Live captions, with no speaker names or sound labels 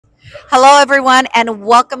Hello, everyone, and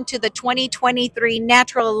welcome to the 2023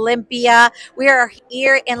 Natural Olympia. We are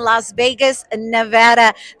here in Las Vegas,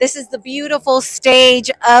 Nevada. This is the beautiful stage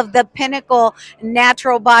of the Pinnacle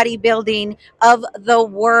natural bodybuilding of the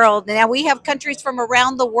world. Now, we have countries from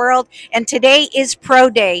around the world, and today is Pro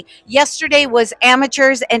Day. Yesterday was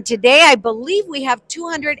amateurs, and today I believe we have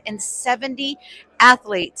 270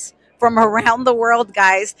 athletes from around the world,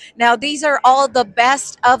 guys. Now, these are all the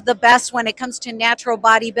best of the best when it comes to natural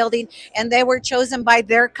bodybuilding, and they were chosen by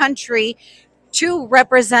their country to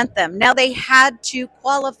represent them. Now, they had to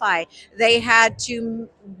qualify, they had to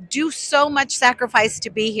do so much sacrifice to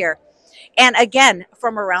be here. And again,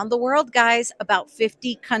 from around the world, guys, about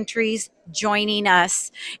 50 countries joining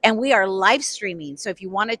us. And we are live streaming. So if you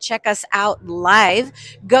want to check us out live,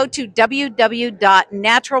 go to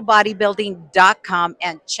www.naturalbodybuilding.com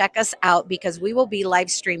and check us out because we will be live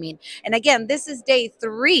streaming. And again, this is day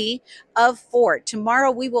 3 of 4.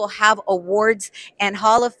 Tomorrow we will have awards and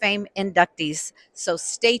Hall of Fame inductees. So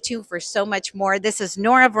stay tuned for so much more. This is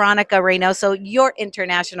Nora Veronica Reynoso, your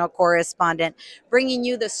international correspondent, bringing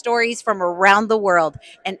you the stories from around the world.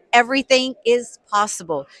 And everything is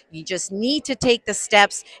possible. You just need to take the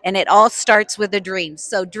steps, and it all starts with a dream.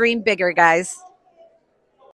 So dream bigger, guys.